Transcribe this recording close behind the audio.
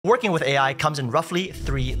Working with AI comes in roughly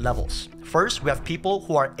 3 levels. First, we have people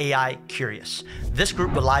who are AI curious. This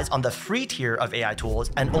group relies on the free tier of AI tools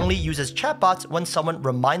and only uses chatbots when someone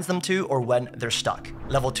reminds them to or when they're stuck.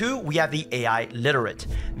 Level 2, we have the AI literate.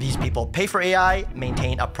 These people pay for AI,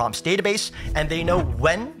 maintain a prompts database, and they know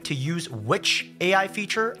when to use which AI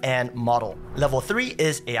feature and model. Level 3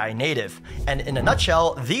 is AI native. And in a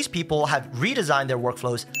nutshell, these people have redesigned their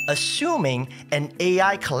workflows assuming an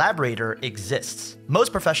AI collaborator exists.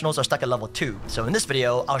 Most professionals are stuck at level 2, so in this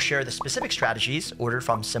video, I'll share the specific strategies, ordered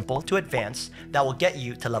from simple to advanced, that will get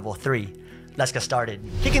you to level 3. Let's get started.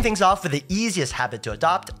 Kicking things off with the easiest habit to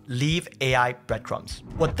adopt, leave AI breadcrumbs.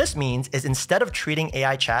 What this means is instead of treating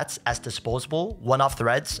AI chats as disposable, one-off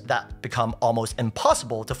threads that become almost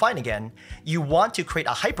impossible to find again, you want to create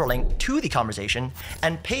a hyperlink to the conversation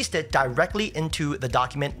and paste it directly into the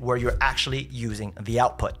document where you're actually using the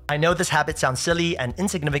output. I know this habit sounds silly and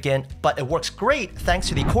insignificant, but it works great thanks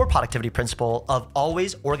to the core productivity principle of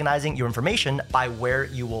always organizing your information by where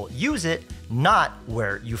you will use it, not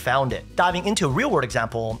where you found it. Diving into a real-world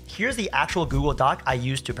example, here's the actual Google Doc I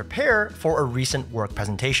used to prepare for a recent work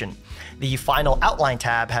presentation. The Final Outline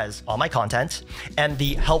tab has all my content, and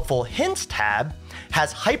the Helpful Hints tab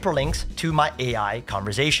has hyperlinks to my AI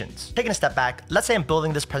conversations. Taking a step back, let's say I'm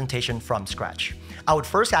building this presentation from scratch. I would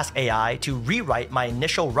first ask AI to rewrite my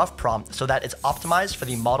initial rough prompt so that it's optimized for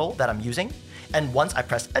the model that I'm using. And once I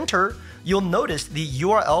press enter, you'll notice the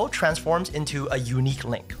URL transforms into a unique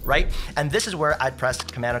link, right? And this is where I'd press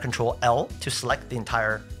Command or Control L to select the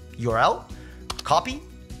entire URL, copy,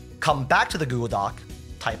 come back to the Google Doc,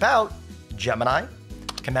 type out Gemini,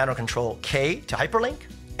 Command or Control K to hyperlink,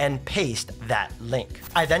 and paste that link.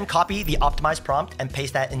 I then copy the optimized prompt and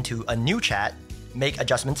paste that into a new chat, make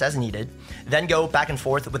adjustments as needed, then go back and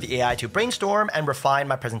forth with the AI to brainstorm and refine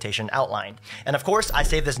my presentation outline. And of course, I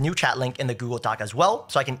save this new chat link in the Google Doc as well,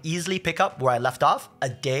 so I can easily pick up where I left off a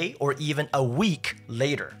day or even a week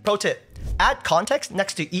later. Pro tip, add context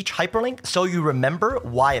next to each hyperlink so you remember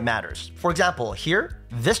why it matters. For example, here,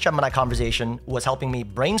 this Gemini conversation was helping me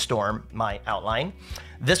brainstorm my outline.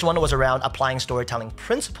 This one was around applying storytelling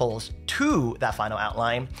principles to that final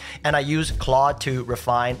outline, and I use Claude to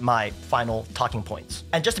refine my final talking points.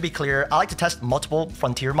 And just to be clear, I like to test multiple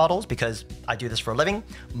frontier models because I do this for a living.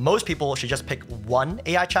 Most people should just pick one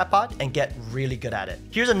AI chatbot and get really good at it.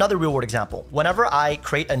 Here's another real-world example. Whenever I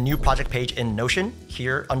create a new project page in Notion,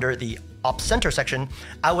 here under the Ops Center section,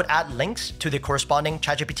 I would add links to the corresponding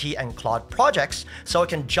ChatGPT and Claude projects so I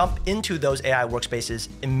can jump into those AI workspaces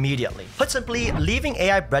immediately. Put simply, leaving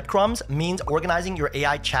AI breadcrumbs means organizing your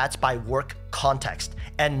AI chats by work context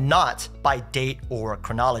and not by date or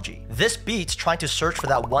chronology. This beats trying to search for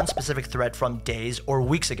that one specific thread from days or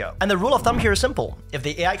weeks ago. And the rule of thumb here is simple. If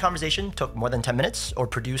the AI conversation took more than 10 minutes or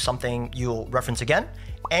produced something you'll reference again,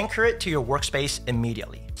 anchor it to your workspace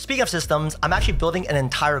immediately. Speaking of systems, I'm actually building an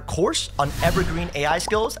entire course on evergreen AI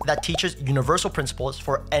skills that teaches universal principles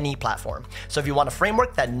for any platform. So if you want a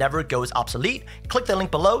framework that never goes obsolete, click the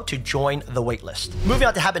link below to join the waitlist. Moving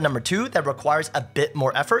on to habit number 2 that requires a bit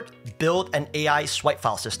more effort, build an AI swipe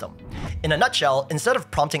file system. In a nutshell, instead of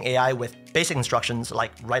prompting AI with basic instructions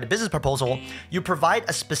like write a business proposal, you provide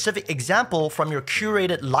a specific example from your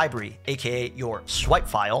curated library, aka your swipe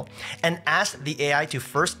file, and ask the AI to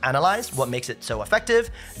first analyze what makes it so effective,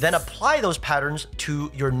 then apply those patterns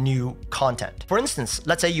to your new content. For instance,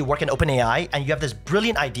 let's say you work in OpenAI and you have this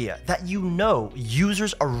brilliant idea that you know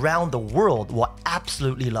users around the world will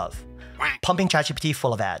absolutely love. Pumping ChatGPT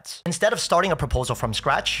full of ads. Instead of starting a proposal from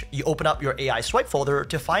scratch, you open up your AI swipe folder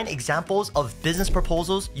to find examples of business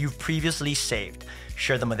proposals you've previously saved.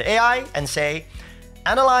 Share them with the AI and say,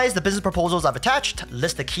 analyze the business proposals I've attached,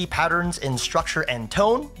 list the key patterns in structure and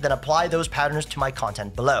tone, then apply those patterns to my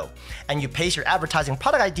content below. And you paste your advertising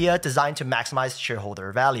product idea designed to maximize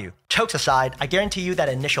shareholder value. Jokes aside, I guarantee you that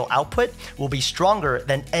initial output will be stronger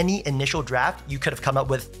than any initial draft you could have come up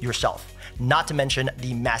with yourself. Not to mention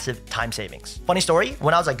the massive time savings. Funny story,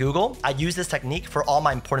 when I was at Google, I used this technique for all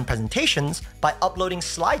my important presentations by uploading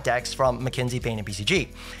slide decks from McKinsey, Bain, and BCG.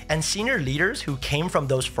 And senior leaders who came from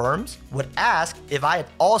those firms would ask if I had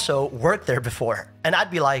also worked there before. And I'd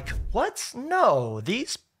be like, what? No,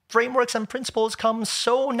 these frameworks and principles come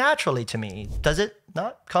so naturally to me. Does it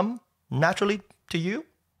not come naturally to you?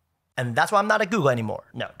 And that's why I'm not at Google anymore.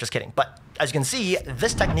 No, just kidding. But As you can see,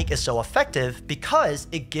 this technique is so effective because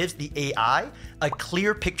it gives the AI a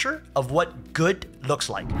clear picture of what good looks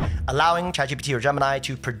like, allowing ChatGPT or Gemini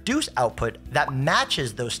to produce output that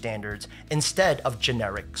matches those standards instead of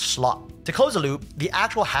generic slop. To close the loop, the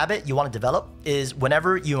actual habit you want to develop is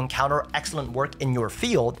whenever you encounter excellent work in your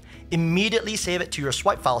field, immediately save it to your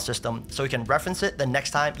swipe file system so you can reference it the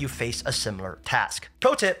next time you face a similar task.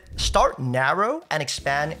 Pro tip, start narrow and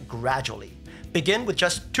expand gradually. Begin with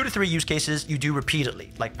just 2 to 3 use cases you do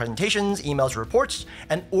repeatedly, like presentations, emails, reports,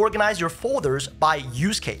 and organize your folders by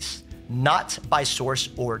use case, not by source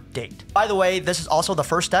or date. By the way, this is also the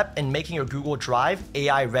first step in making your Google Drive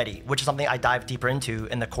AI ready, which is something I dive deeper into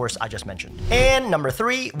in the course I just mentioned. And number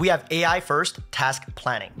 3, we have AI first task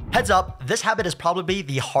planning. Heads up, this habit is probably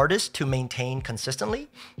the hardest to maintain consistently,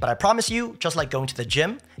 but I promise you, just like going to the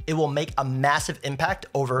gym, it will make a massive impact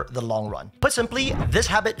over the long run. Put simply, this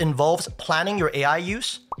habit involves planning your AI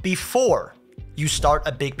use before you start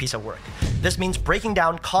a big piece of work. This means breaking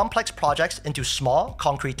down complex projects into small,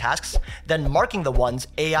 concrete tasks, then marking the ones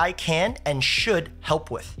AI can and should help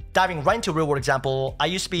with. Diving right into a real-world example, I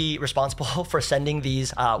used to be responsible for sending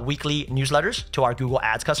these weekly newsletters to our Google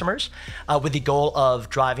Ads customers with the goal of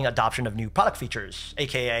driving adoption of new product features,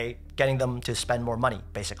 aka getting them to spend more money,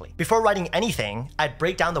 basically. Before writing anything, I'd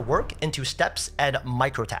break down the work into steps and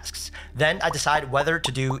micro tasks. Then I decide whether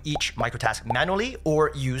to do each micro task manually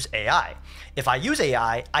or use AI. If I use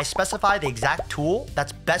AI, I specify the exact tool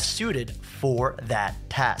that's best suited for that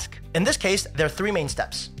task. In this case, there are 3 main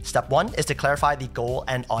steps. Step 1 is to clarify the goal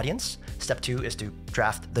and audience. Step 2 is to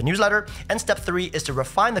draft the newsletter. And step 3 is to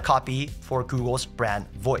refine the copy for Google's brand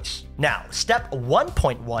voice. Now, step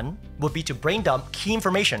 1.1 would be to brain dump key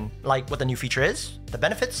information like what the new feature is, the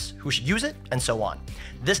benefits, who should use it, and so on.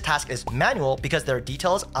 This task is manual because there are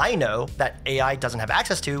details I know that AI doesn't have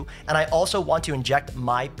access to, and I also want to inject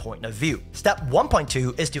my point of view. Step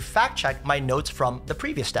 1.2 is to fact check my notes from the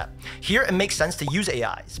previous step. Here, it makes sense to use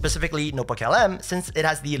AI, specifically NotebookLM, since it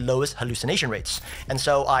has the lowest hallucination rates. And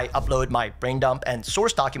so I upload my brain dump and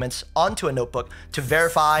source documents onto a notebook to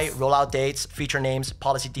verify rollout dates, feature names,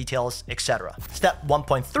 policy details, etc. Step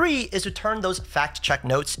 1.3 is to turn those fact check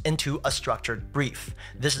notes into a structured brief.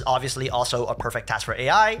 This is obviously also a perfect task for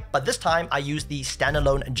AI, but this time I use the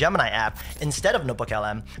standalone Gemini app instead of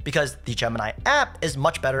NotebookLM because the Gemini app is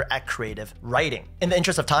much better at creative writing. In the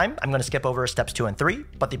interest of time, I'm going to skip over steps 2 and 3,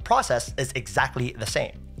 but the process is exactly the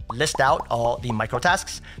same. List out all the micro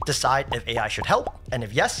tasks, decide if AI should help, and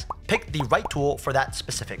if yes, pick the right tool for that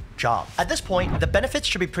specific job. At this point, the benefits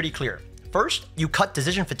should be pretty clear. First, you cut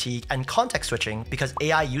decision fatigue and context switching because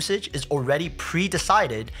AI usage is already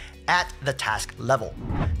pre-decided at the task level.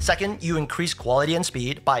 Second, you increase quality and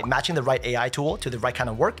speed by matching the right AI tool to the right kind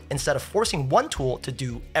of work instead of forcing one tool to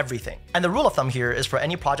do everything. And the rule of thumb here is for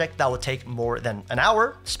any project that will take more than an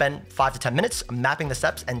hour, spend 5 to 10 minutes mapping the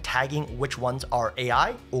steps and tagging which ones are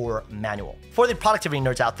AI or manual. For the productivity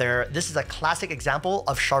nerds out there, this is a classic example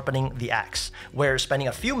of sharpening the axe, where spending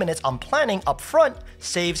a few minutes on planning up front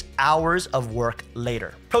saves hours of work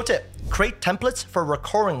later. Pro tip, create templates for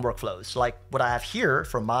recurring workflows, like what I have here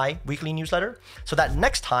for my weekly newsletter, so that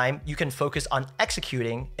next time you can focus on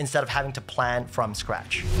executing instead of having to plan from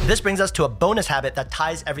scratch. This brings us to a bonus habit that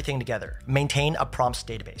ties everything together: maintain a prompts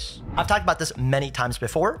database. I've talked about this many times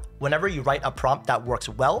before. Whenever you write a prompt that works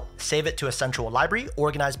well, save it to a central library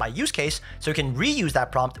organized by use case so you can reuse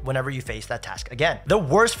that prompt whenever you face that task again. The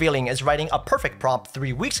worst feeling is writing a perfect prompt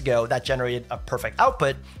 3 weeks ago that generated a perfect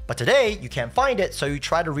output, but today you can't find it, so you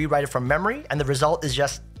try to rewrite it from memory and the result is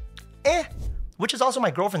just which is also my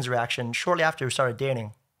girlfriend's reaction shortly after we started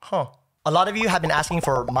dating. A lot of you have been asking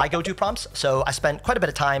for my go-to prompts, so I spent quite a bit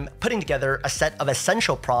of time putting together a set of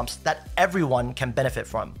essential prompts that everyone can benefit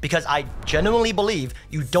from, because I genuinely believe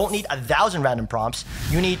you don't need 1,000 random prompts.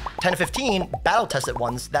 You need 10 to 15 battle-tested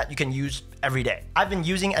ones that you can use every day. I've been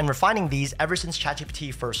using and refining these ever since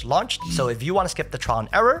ChatGPT first launched, so if you want to skip the trial and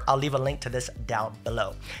error, I'll leave a link to this down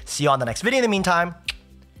below. See you on the next video. In the meantime,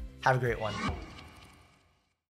 have a great one.